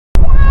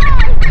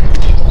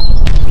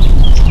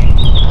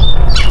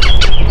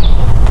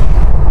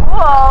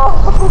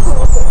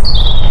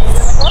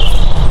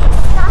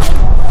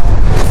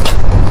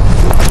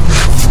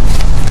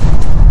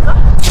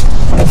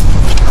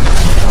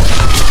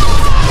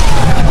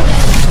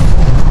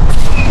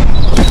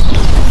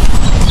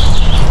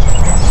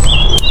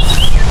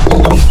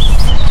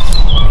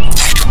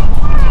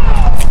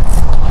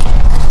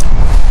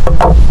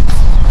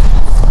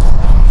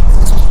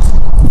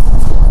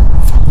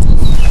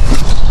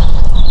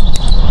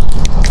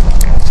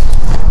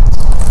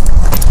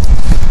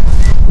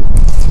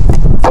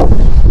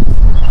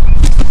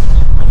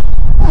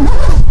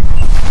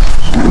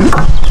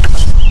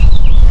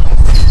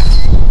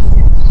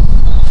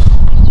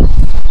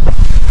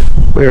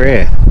We're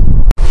here.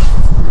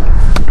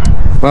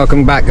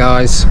 Welcome back,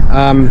 guys.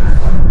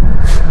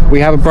 We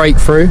have a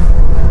breakthrough.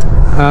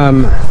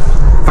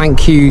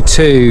 Thank you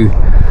to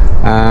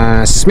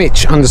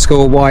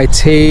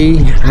Smitch_YT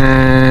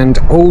and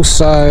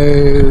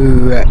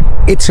also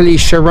Italy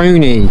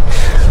Sharoni,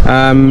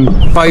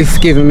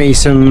 both giving me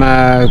some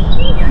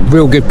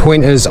real good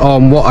pointers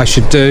on what I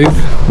should do,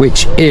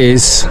 which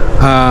is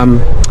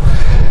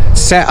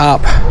set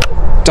up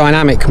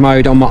dynamic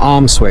mode on my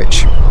arm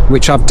switch,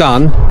 which I've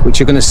done, which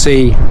you're going to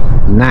see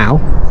now.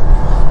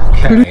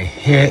 Okay,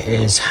 here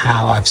is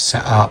how I've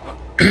set up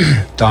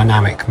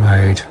dynamic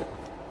mode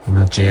on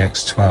the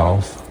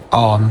GX12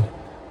 on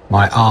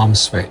my arm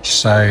switch.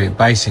 So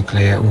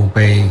basically it will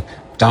be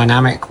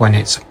dynamic when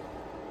it's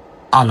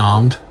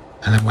unarmed,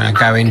 and then when I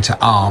go into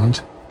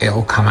armed, it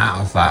will come out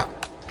of that.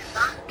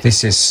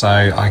 This is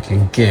so I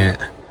can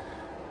get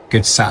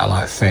good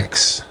satellite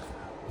fix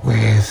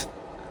with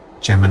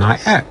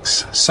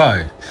Gemini-X.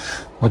 So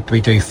what do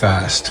we do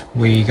first?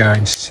 We go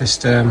into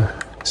System,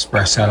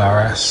 Express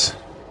ELRS,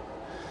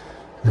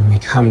 then we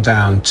come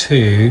down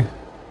to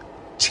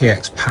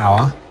TX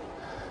Power,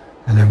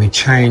 and then we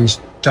change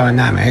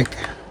dynamic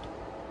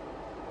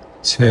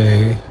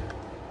to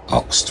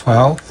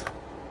aux12,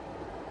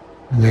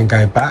 and then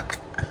go back,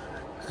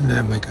 and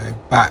then we go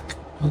back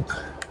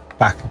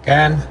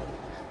again,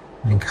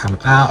 and then come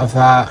out of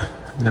that,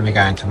 and then we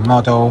go into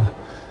model,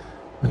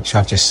 which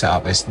I've just set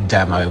up this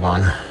demo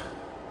one.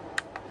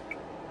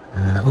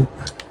 And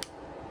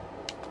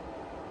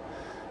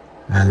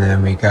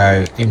then we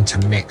go into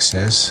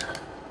mixers.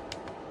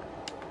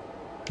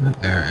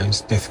 There it is.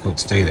 Difficult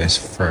to do this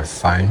for a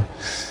phone.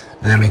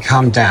 And then we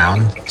come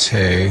down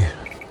to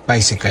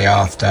basically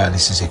after,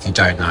 this is if you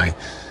don't know,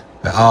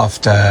 but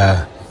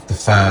after the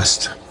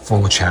first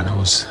 4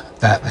 channels,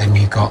 that then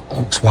you've got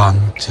aux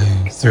 1,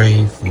 2,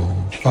 3, 4,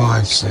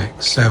 5,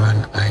 6,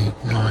 7, 8,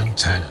 9,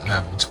 10,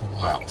 11,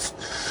 12.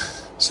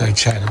 So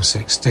channel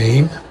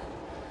 16.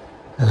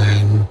 And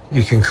then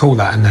you can call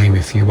that a name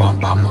if you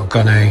want, but I'm not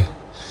gonna.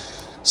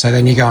 So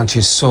then you go onto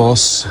your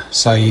source,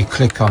 so you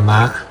click on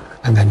that,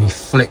 and then you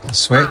flick the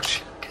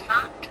switch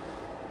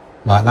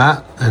like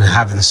that, and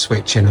have the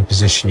switch in the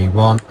position you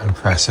want, and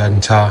press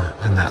enter,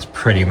 and that's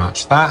pretty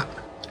much that.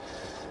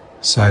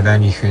 So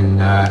then you can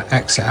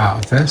exit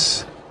out of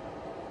this,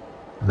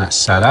 and that's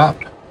set up.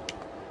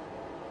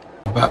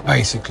 But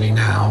basically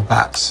now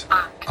that's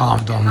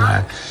armed on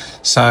there.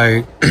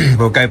 So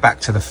we'll go back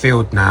to the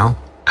field now,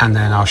 and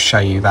then I'll show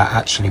you that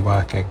actually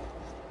working.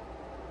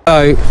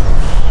 So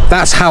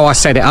that's how I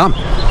set it up,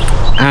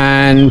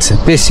 and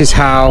this is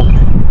how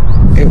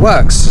it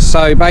works.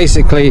 So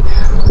basically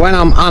when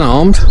I'm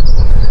unarmed,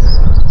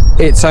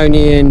 it's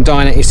only in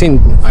it's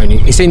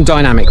in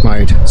dynamic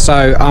mode,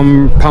 so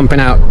I'm pumping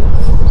out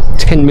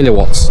 10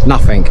 milliwatts,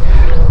 nothing.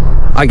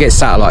 I get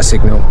satellite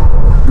signal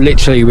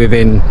literally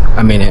within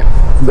a minute,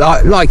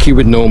 like you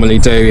would normally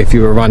do if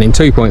you were running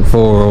 2.4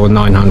 or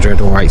 900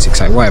 or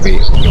 868, whatever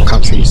your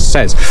country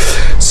says.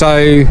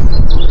 So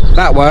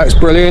that works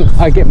brilliant.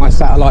 I get my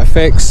satellite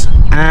fix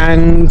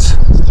and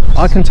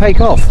I can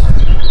take off.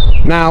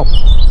 Now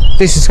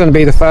this is going to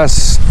be the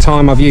first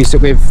time I've used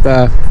it with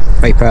the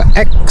Vapor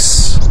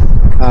X.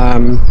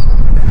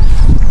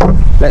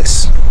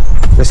 Let's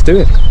do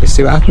it. Let's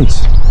see what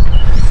happens.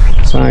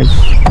 So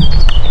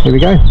here we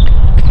go.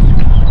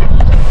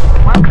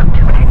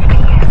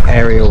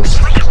 Aerials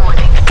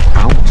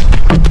out.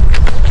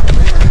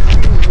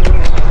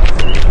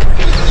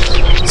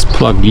 Let's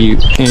plug you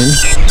in.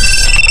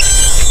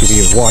 Give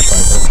you a Wi-Fi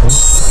version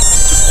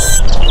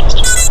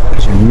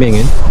because you're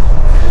minging.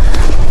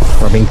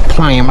 I've been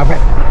playing with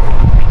it.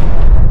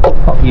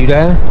 Pop you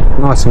there,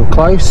 nice and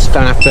close.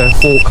 Don't have to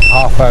walk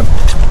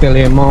 500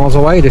 million miles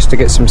away just to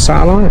get some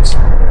satellites.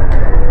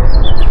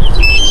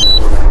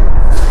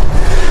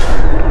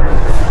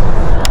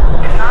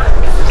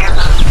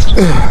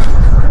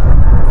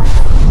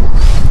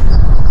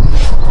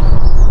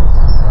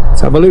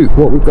 Let's have a look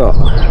what we've got.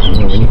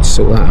 Oh, we need to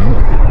sort that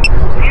out.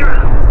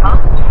 0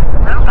 volts,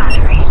 low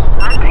battery,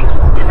 landing,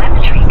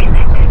 telemetry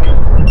connected.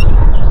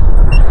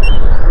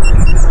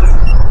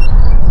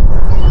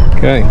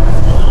 Okay.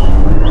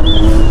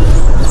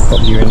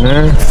 Pop you in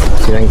there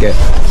so you don't get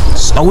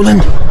stolen.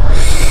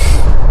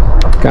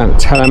 Go to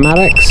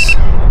telematics.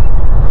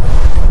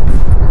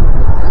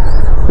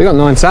 We got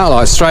 9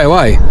 satellites straight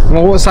away.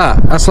 Well, what's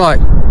that? That's like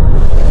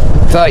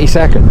 30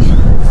 seconds.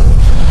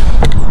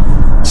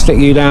 Stick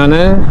you down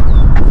there.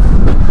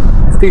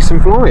 Let's do some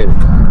flying.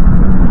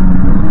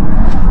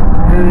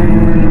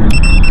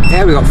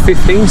 Yeah, we got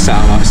 15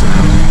 satellites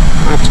now.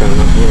 I've turned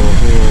up.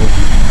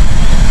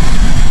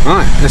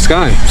 Right, let's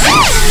go.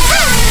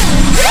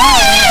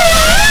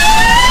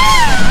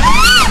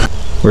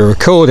 We're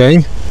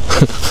recording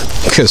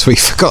because we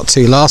forgot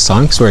to last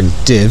time because we're in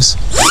divs.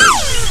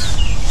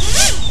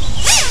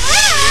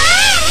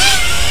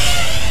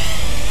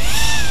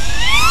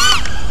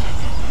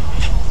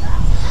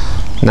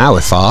 Now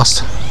we're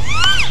fast.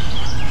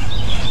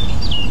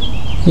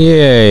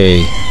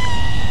 Yay.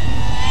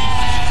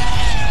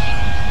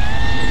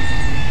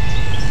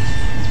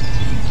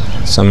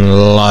 some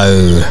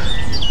low.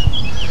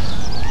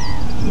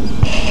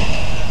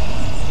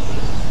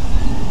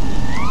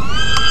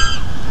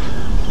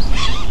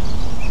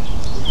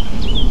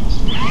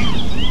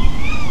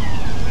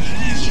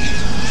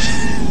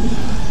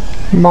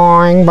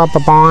 Boing, ba ba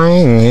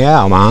boing,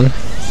 yeah, man.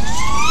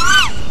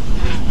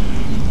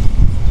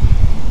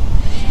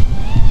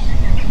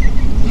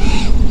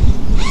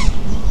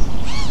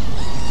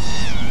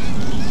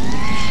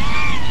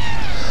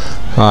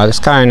 Right, let's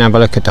go and have a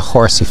look at the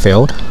horsey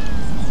field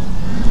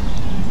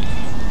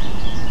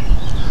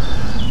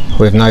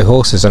with no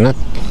horses in it.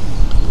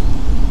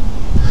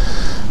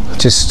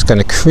 Just going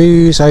to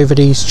cruise over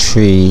these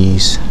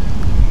trees.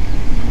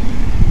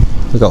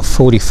 We've got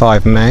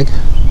 45 meg,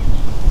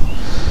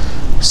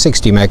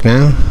 60 meg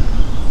now,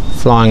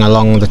 flying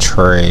along the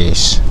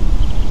trees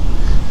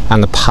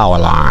and the power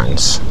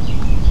lines.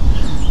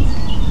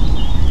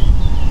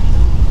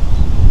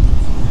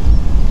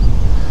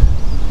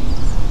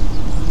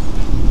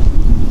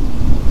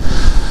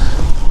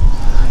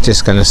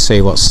 Just going to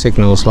see what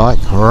signal's like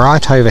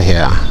right over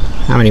here.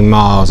 How many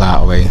miles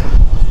out are we?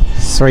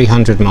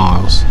 300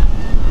 miles.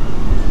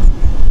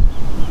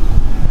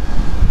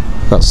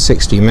 Got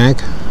 60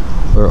 meg.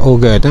 We're all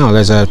good. Now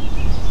there's a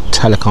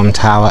telecom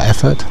tower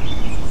effort.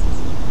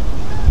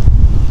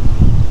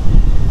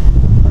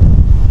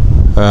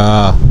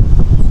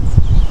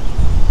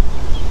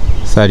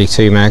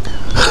 32 meg.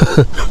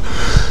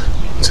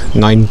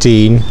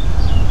 19.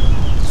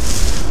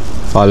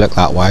 If I look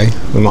that way,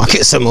 we might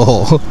get some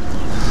more.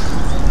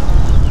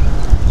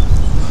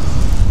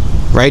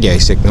 Radio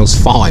signal's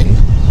fine.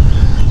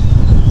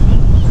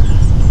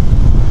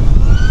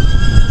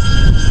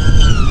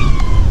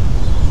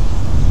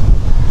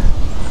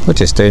 We're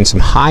just doing some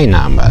high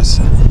numbers,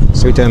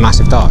 so we do a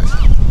massive dive.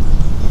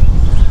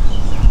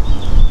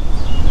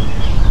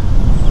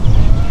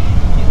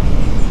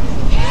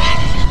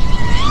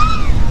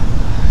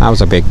 That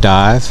was a big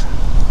dive.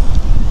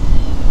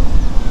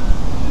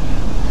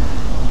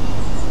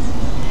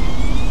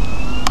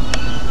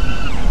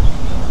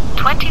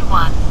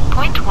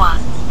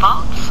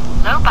 Volts,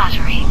 low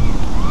battery.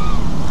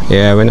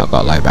 Yeah, we're not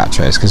got low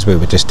batteries because we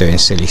were just doing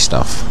silly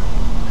stuff.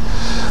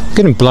 We're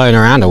getting blown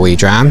around a wee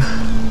jam.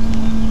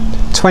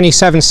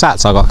 27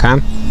 sats I got,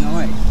 Cam.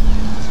 Nice.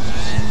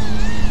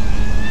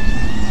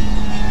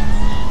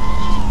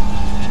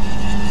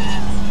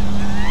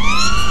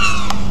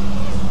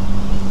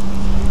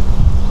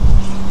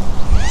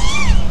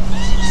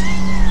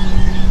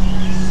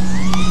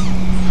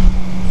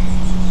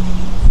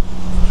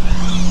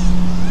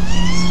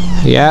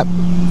 Yep.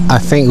 I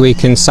think we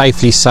can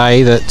safely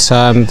say that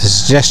the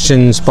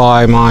suggestions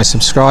by my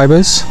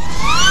subscribers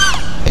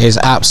is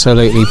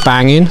absolutely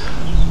banging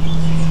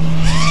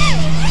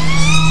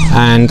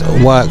and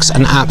works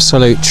an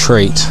absolute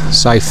treat.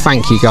 So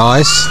thank you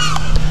guys.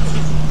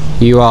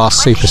 You are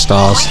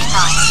superstars.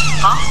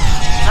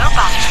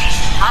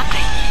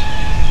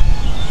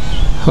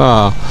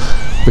 Oh,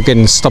 we're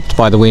getting stopped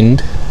by the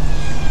wind.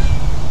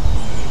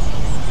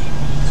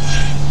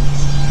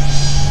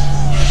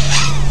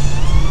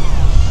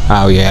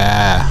 Oh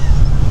yeah.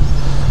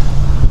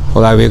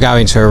 Although we're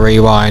going to a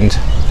rewind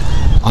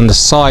on the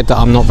side that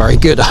I'm not very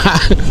good at.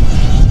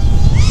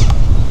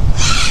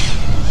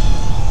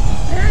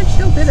 Yeah,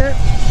 still did it.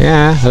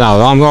 Yeah,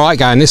 no, I'm alright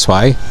going this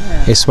way.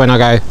 Yeah. It's when I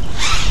go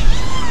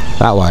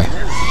that way.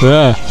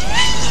 Yeah.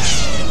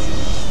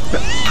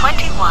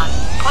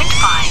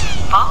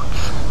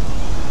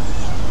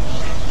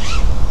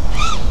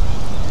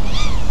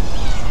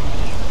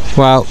 21.5 volts.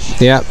 Well,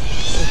 yeah.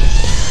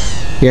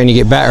 You only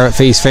get better at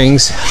these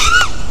things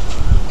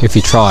if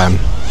you try them.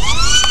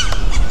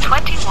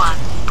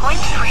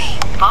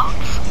 21.3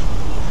 volts.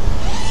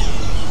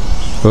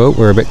 Oh,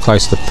 we're a bit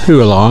close to the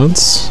pool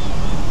lines.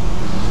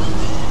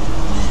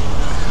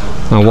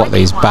 I don't know what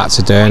these bats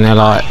are doing. They're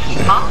like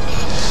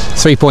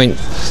 3.2,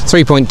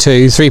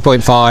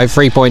 3.5,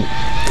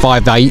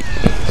 3.58,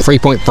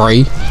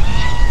 3.3.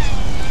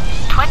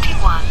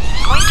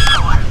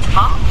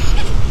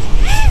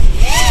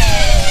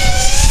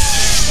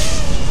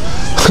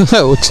 21.4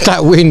 volts.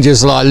 That wind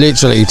just like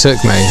literally took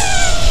me.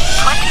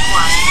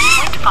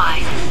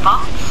 21.5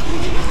 volts.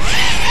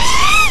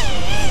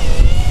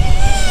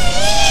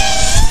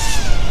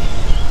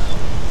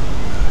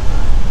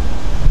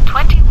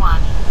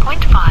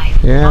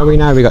 21.5. Yeah, we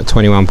know we got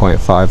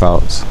 21.5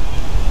 volts.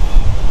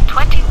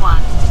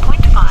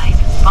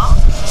 21.5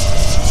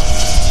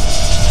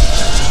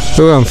 volts.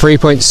 We're on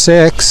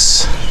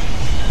 3.6.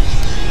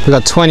 We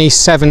got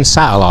 27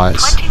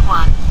 satellites.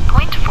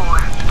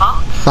 21.4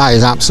 volts. That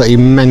is absolutely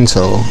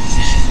mental.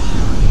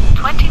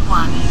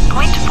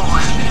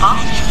 21.4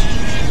 volts.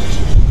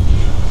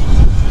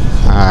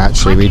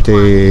 Actually, we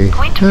do.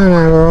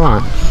 No, we're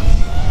alright.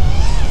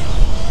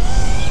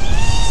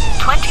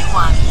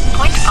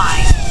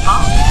 21.5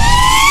 volts.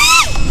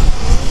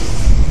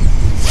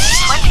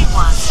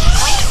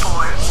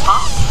 21.4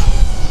 volts.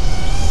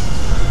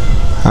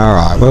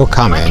 Alright, we'll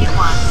come in.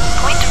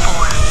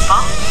 21.4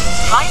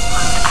 volts. Flight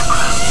mode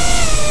acro.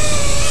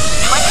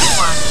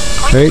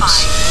 21.5 Oops.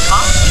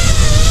 volts.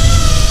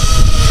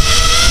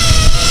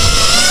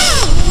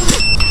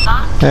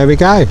 There we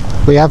go.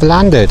 We have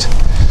landed.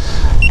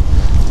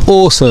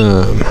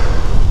 Awesome.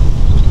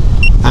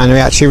 And we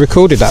actually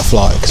recorded that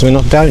flight because we're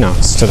not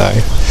donuts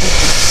today.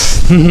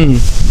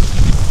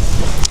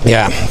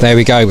 Yeah, there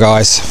we go,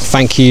 guys.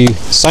 Thank you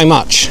so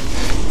much.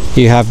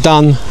 You have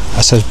done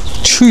us a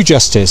true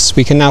justice.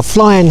 We can now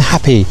fly in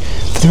happy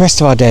for the rest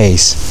of our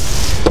days.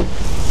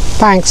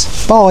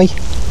 Thanks. Bye.